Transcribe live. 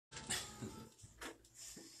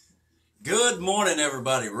Good morning,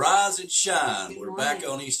 everybody. Rise and shine. We're morning. back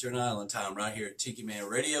on Eastern Island time right here at Tiki Man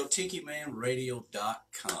Radio,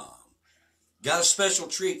 TikiManRadio.com. Got a special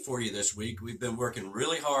treat for you this week. We've been working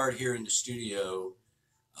really hard here in the studio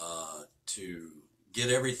to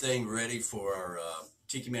get everything ready for our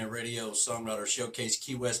Tiki Man Radio Songwriter Showcase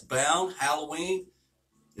Key West Bound Halloween.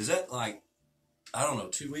 Is that like, I don't know,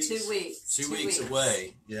 2 weeks? 2 weeks. Two weeks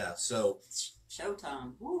away. Yeah, so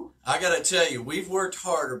Showtime. Woo. I got to tell you, we've worked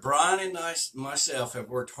harder. Brian and myself have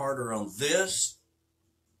worked harder on this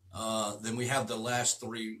than we have the last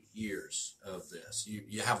 3 years of this.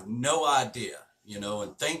 You have no idea,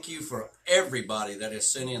 and thank you for everybody that has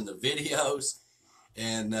sent in the videos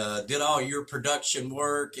and did all your production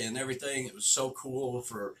work and everything. It was so cool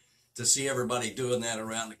to see everybody doing that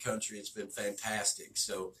around the country. It's been fantastic.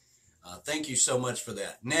 So thank you so much for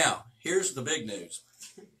that. Now, here's the big news.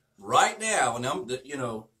 Right now, and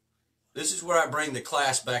this is where I bring the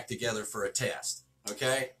class back together for a test,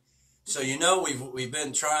 okay? So we've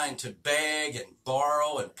been trying to beg and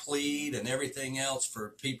borrow and plead and everything else for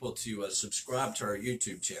people to subscribe to our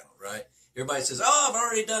YouTube channel, right? Everybody says, "Oh, I've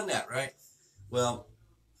already done that," right? Well,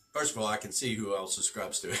 first of all, I can see who else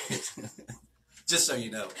subscribes to it, just so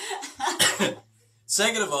you know.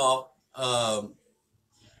 Second of all,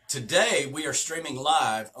 today we are streaming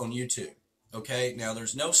live on YouTube. Okay, now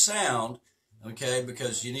there's no sound, okay,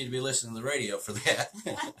 because you need to be listening to the radio for that.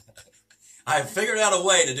 I have figured out a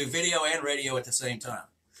way to do video and radio at the same time.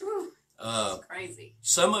 Crazy.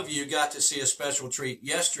 Some of you got to see a special treat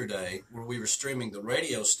yesterday where we were streaming the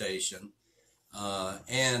radio station,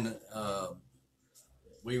 and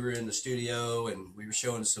we were in the studio and we were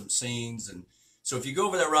showing some scenes. And so if you go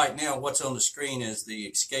over there right now, what's on the screen is the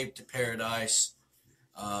Escape to Paradise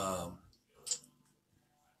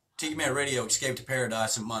Tiki Man Radio Escape to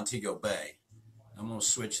Paradise in Montego Bay. I'm going to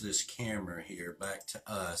switch this camera here back to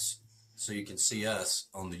us so you can see us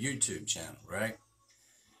on the YouTube channel, right?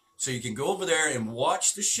 So you can go over there and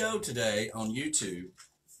watch the show today on YouTube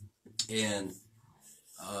and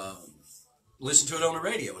listen to it on the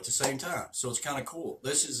radio at the same time. So it's kind of cool.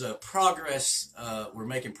 This is a progress. We're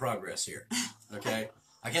making progress here, okay?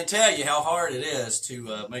 I can't tell you how hard it is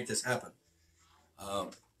to make this happen.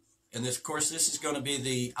 And this, of course, this is going to be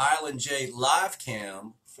the Island J live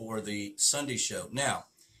cam for the Sunday show. Now,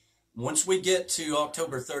 once we get to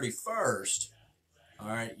October 31st, all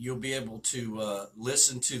right, you'll be able to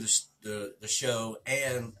listen to the show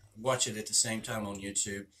and watch it at the same time on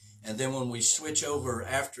YouTube. And then when we switch over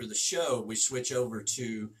after the show, we switch over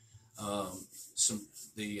to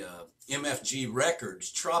the MFG Records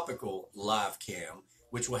Tropical live cam,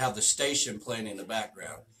 which will have the station playing in the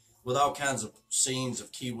background, with all kinds of scenes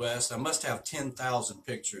of Key West. I must have 10,000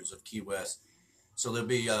 pictures of Key West. So there'll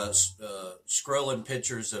be scrolling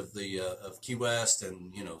pictures of Key West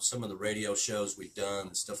and, some of the radio shows we've done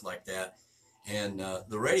and stuff like that. And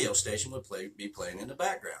the radio station will be playing in the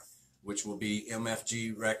background, which will be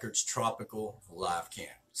MFG Records Tropical Live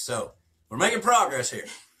Cam. So we're making progress here.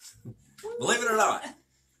 Believe it or not.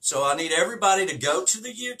 So I need everybody to go to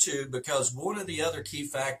the YouTube, because one of the other key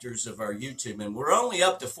factors of our YouTube, and we're only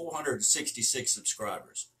up to 466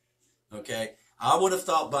 subscribers, okay? I would have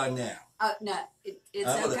thought by now. No, it's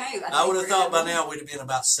okay. I would have thought by now we'd have been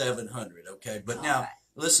about 700, okay? But now,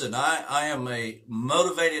 listen, I am a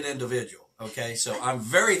motivated individual, okay? So I'm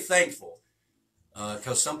very thankful,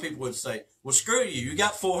 because some people would say, well, screw you, you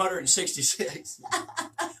got 466.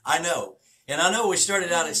 I know. And I know we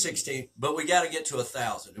started out at 16, but we got to get to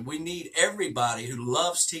 1,000. And we need everybody who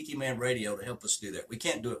loves Tiki Man Radio to help us do that. We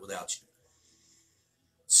can't do it without you.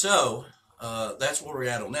 So that's where we're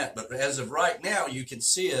at on that. But as of right now, you can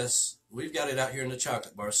see us. We've got it out here in the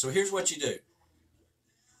chocolate bar. So here's what you do. You're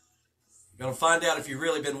going to find out if you've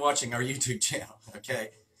really been watching our YouTube channel, okay?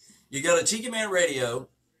 You go to Tiki Man Radio,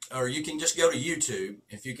 or you can just go to YouTube.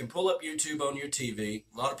 If you can pull up YouTube on your TV,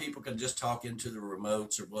 a lot of people can just talk into the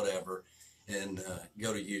remotes or whatever, and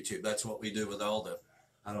go to YouTube. That's what we do with all the,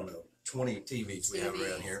 20 TVs we have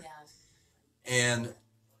around here. Yeah. And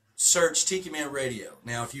search Tiki Man Radio.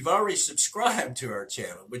 Now, if you've already subscribed to our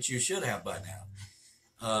channel, which you should have by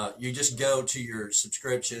now, you just go to your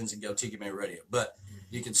subscriptions and go Tiki Man Radio. But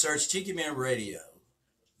you can search Tiki Man Radio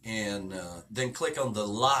and then click on the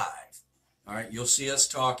live. All right, you'll see us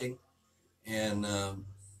talking, and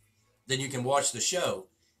then you can watch the show.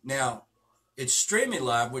 Now, it's streaming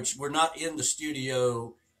live, which we're not in the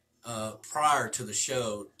studio prior to the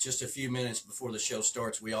show. Just a few minutes before the show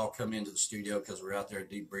starts, we all come into the studio because we're out there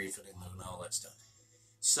debriefing and all that stuff.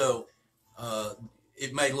 So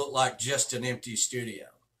it may look like just an empty studio,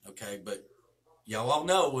 okay? But y'all all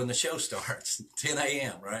know when the show starts, 10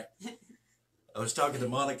 a.m., right? I was talking to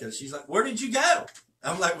Monica, and she's like, "Where did you go?"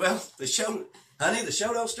 I'm like, "Well, the show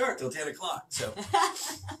don't start till 10 o'clock." So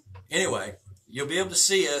anyway, you'll be able to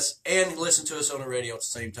see us and listen to us on the radio at the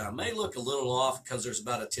same time. May look a little off because there's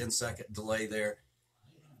about a 10-second delay there,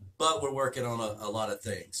 but we're working on a lot of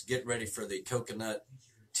things. Get ready for the Coconut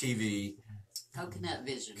TV. Coconut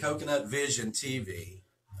Vision TV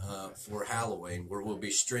for Halloween, where we'll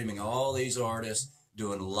be streaming all these artists,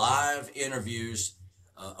 doing live interviews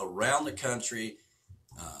around the country.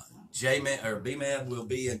 B-Man will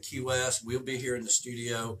be in Key West. We'll be here in the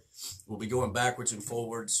studio. We'll be going backwards and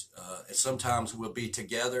forwards. And sometimes we'll be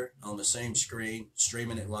together on the same screen,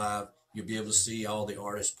 streaming it live. You'll be able to see all the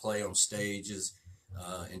artists play on stages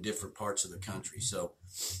in different parts of the country. So,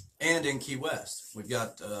 and in Key West, we've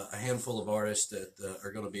got a handful of artists that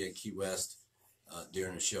are going to be in Key West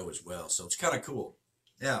during the show as well. So it's kind of cool.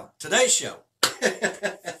 Now, today's show.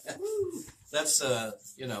 That's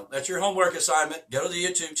that's your homework assignment. Go to the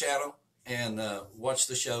YouTube channel and watch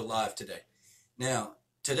the show live today. Now,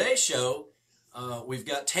 today's show, we've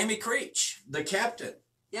got Tami Creech, the captain.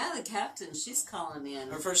 Yeah, the captain. She's calling in.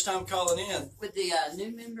 Her first time calling in. With the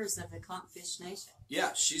new members of the Conchfish Nation.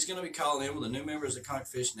 Yeah, she's going to be calling in with the new members of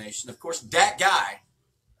Conchfish Nation. Of course, that guy,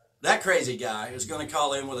 that crazy guy, is going to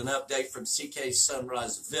call in with an update from CK's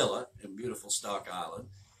Sunrise Villa in beautiful Stock Island.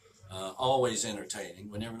 Always entertaining.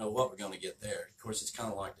 We never know what we're going to get there. Of course, it's kind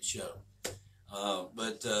of like the show.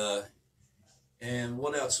 And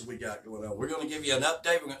what else have we got going on? We're going to give you an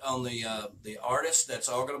update on the artists that's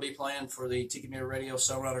all going to be playing for the Tiki Man Radio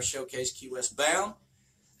Songwriters Showcase Key West Bound.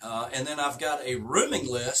 And then I've got a rooming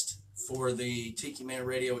list for the Tiki Man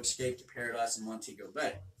Radio Escape to Paradise in Montego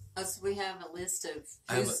Bay. Oh, so we have a list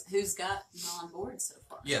of who's got on board so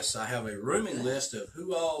far. Yes, I have a rooming list of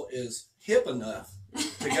who all is hip enough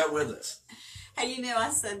to go with us. Hey, I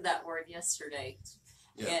said that word yesterday.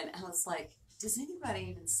 Yeah. And I was like, does anybody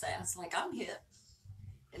even say? I was like, I'm hip.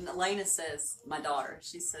 And Elena says, my daughter,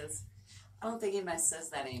 she says, I don't think anybody says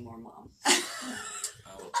that anymore, Mom.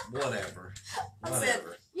 Oh, whatever. I said,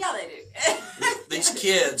 yeah, they do. These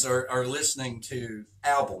kids are listening to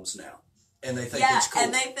albums now. And they think it's cool.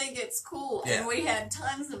 And they think it's cool. Yeah. And we had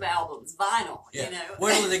tons of albums, vinyl,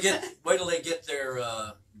 Wait till they get their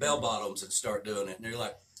bell bottoms and start doing it. And they're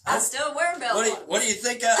like, I still wear bell bottoms. What do you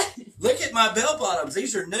think? Look at my bell bottoms.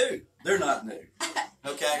 These are new. They're not new.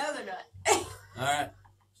 Okay? No, they're not. All right.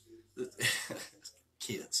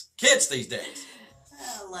 Kids these days.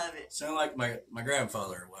 I love it. Sound like my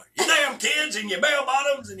grandfather. You damn kids and your bell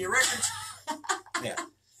bottoms and your records. Yeah.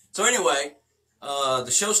 So anyway, the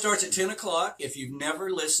show starts at 10 o'clock. If you've never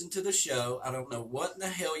listened to the show, I don't know what in the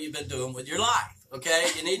hell you've been doing with your life, okay?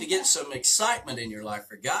 You need to get some excitement in your life,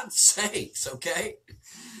 for God's sakes, okay?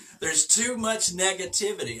 There's too much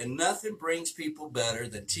negativity, and nothing brings people better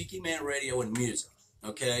than Tiki Man Radio and music,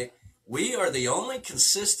 okay? We are the only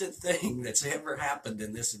consistent thing that's ever happened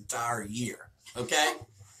in this entire year, okay?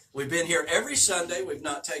 We've been here every Sunday.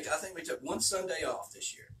 I think we took one Sunday off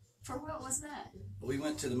this year. For what was that? We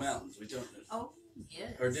went to the mountains. We don't. Oh,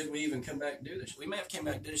 yes. Or did we even come back and do this? We may have came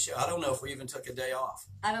back and did a show. I don't know if we even took a day off.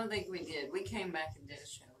 I don't think we did. We came back and did a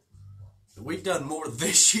show. We've done more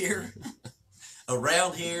this year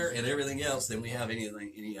around here and everything else than we have any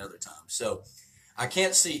other time. So I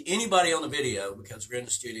can't see anybody on the video because we're in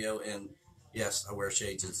the studio, and yes, I wear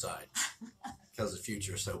shades inside because the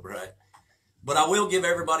future is so bright. But I will give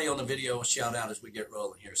everybody on the video a shout out as we get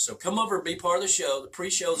rolling here. So come over and be part of the show. The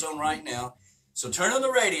pre-show's on right now. So turn on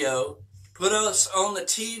the radio, put us on the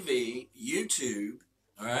TV, YouTube,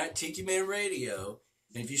 all right, Tiki Man Radio.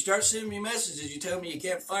 And if you start sending me messages, you tell me you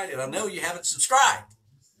can't find it, I know you haven't subscribed.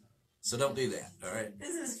 So don't do that, all right?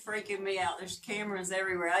 This is freaking me out. There's cameras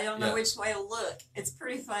everywhere. I don't know which way to look. It's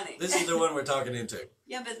pretty funny. This is the one we're talking into.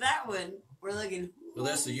 Yeah, but that one, we're looking. Well,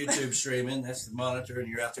 that's the YouTube streaming. That's the monitor, and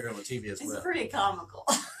you're out there on the TV as well. It's pretty comical.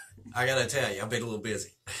 I got to tell you, I've been a little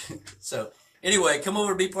busy. So anyway, come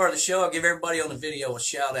over and be part of the show. I'll give everybody on the video a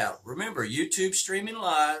shout out. Remember, YouTube streaming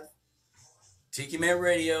live, Tiki Man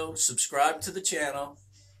Radio, subscribe to the channel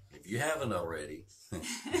if you haven't already.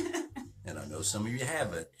 And I know some of you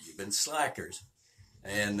haven't. You've been slackers.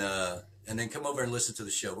 And then come over and listen to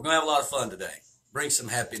the show. We're going to have a lot of fun today. Bring some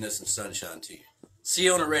happiness and sunshine to you. See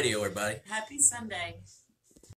you on the radio, everybody. Happy Sunday.